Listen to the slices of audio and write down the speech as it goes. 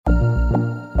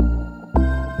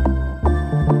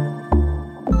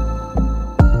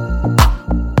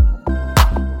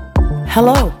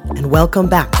Hello, and welcome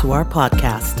back to our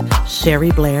podcast,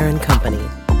 Sherry Blair and Company,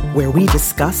 where we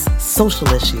discuss social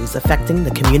issues affecting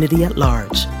the community at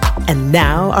large. And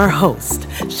now our host,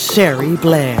 Sherry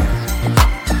Blair.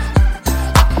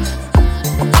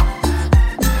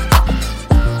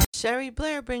 Sherry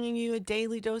Blair bringing you a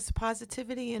daily dose of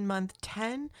positivity in month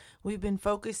 10. We've been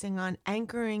focusing on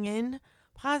anchoring in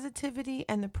positivity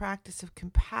and the practice of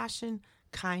compassion,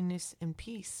 kindness, and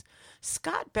peace.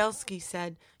 Scott Belsky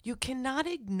said, "You cannot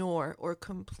ignore or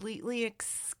completely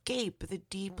escape the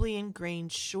deeply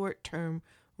ingrained short-term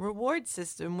reward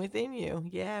system within you."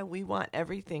 Yeah, we want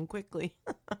everything quickly.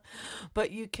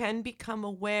 But you can become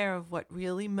aware of what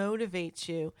really motivates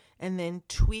you and then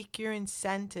tweak your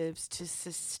incentives to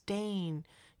sustain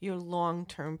your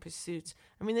long-term pursuits.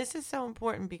 I mean, this is so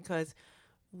important because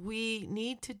we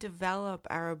need to develop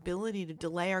our ability to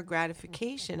delay our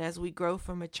gratification as we grow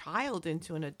from a child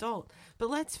into an adult. But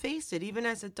let's face it, even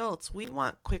as adults, we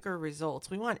want quicker results.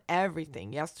 We want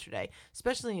everything yesterday,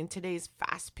 especially in today's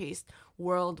fast-paced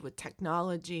world with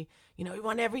technology. You know, we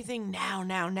want everything now,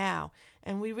 now, now.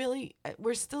 And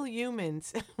we're still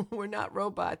humans. We're not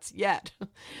robots yet.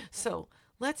 So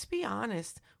let's be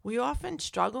honest. We often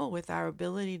struggle with our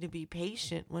ability to be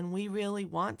patient when we really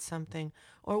want something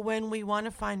or when we want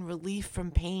to find relief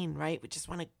from pain, right? We just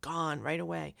want it gone right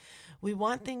away. We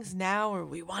want things now or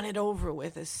we want it over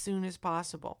with as soon as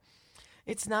possible.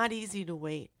 It's not easy to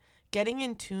wait. Getting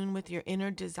in tune with your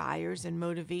inner desires and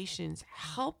motivations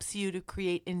helps you to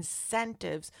create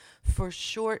incentives for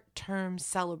short-term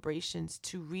celebrations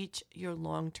to reach your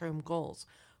long-term goals.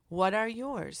 What are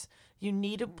yours? You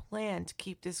need a plan to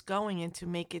keep this going and to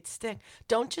make it stick.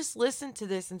 Don't just listen to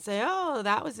this and say, "Oh,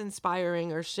 that was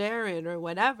inspiring," or share it or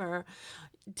whatever.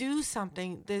 Do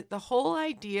something. The whole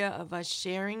idea of us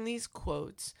sharing these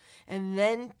quotes and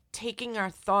then taking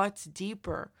our thoughts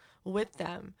deeper with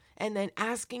them and then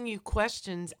asking you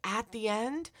questions at the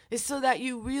end is so that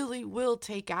you really will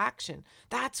take action.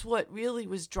 That's what really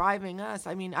was driving us.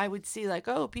 I mean, I would see like,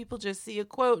 oh, people just see a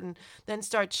quote and then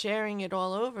start sharing it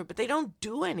all over, but they don't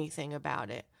do anything about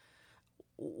it.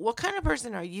 What kind of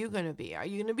person are you going to be? Are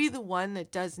you going to be the one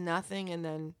that does nothing and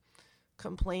then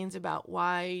complains about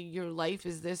why your life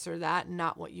is this or that and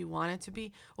not what you want it to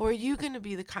be? Or are you going to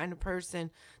be the kind of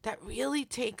person that really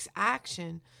takes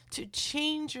action to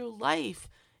change your life,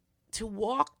 to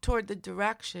walk toward the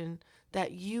direction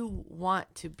that you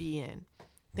want to be in?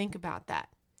 Think about that.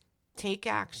 Take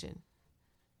action.